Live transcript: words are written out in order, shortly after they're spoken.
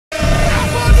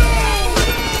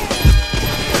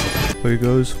Hey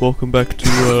guys, welcome back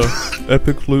to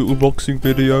epic loot unboxing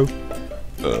video.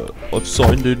 I've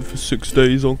signed in for 6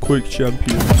 days on Quake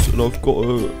Champions and I've got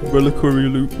a reliquary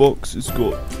loot box. It's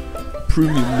got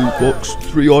premium loot box,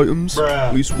 3 items,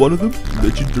 at least one of them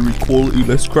legendary quality.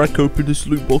 Let's crack open this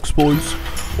loot box, boys.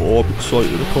 Oh, I'm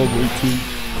excited, I can't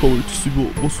wait to see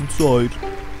what's inside.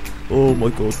 Oh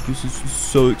my god, this is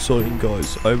so exciting,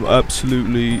 guys. I'm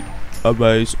absolutely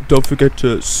amazed. Don't forget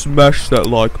to smash that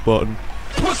like button.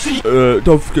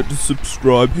 Don't forget to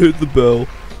subscribe, hit the bell.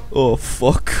 Oh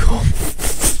fuck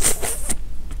off.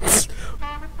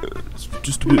 It's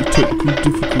just a bit of technical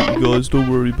difficulty, guys, don't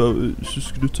worry about it. It's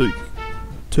just gonna take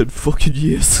 10 fucking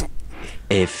years.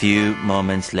 A few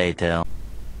moments later.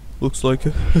 Looks like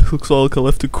I'll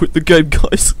have to quit the game,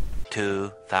 guys.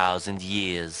 2,000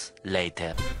 years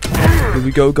later. Here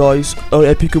we go, guys.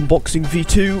 Epic unboxing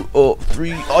V2. Oh,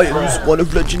 3 items, 1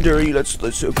 of legendary. Let's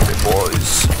open it,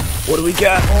 boys. What do we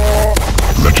get?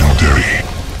 Legendary.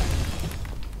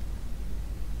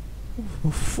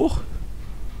 Oh, fuck.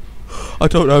 I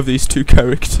don't have these 2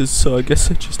 characters, so I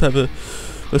guess I just have a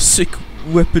sick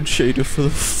weapon shader for the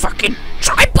fucking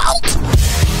tri-bolt.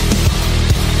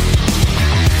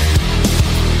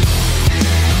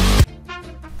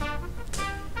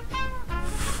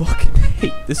 Fucking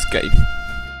hate this game.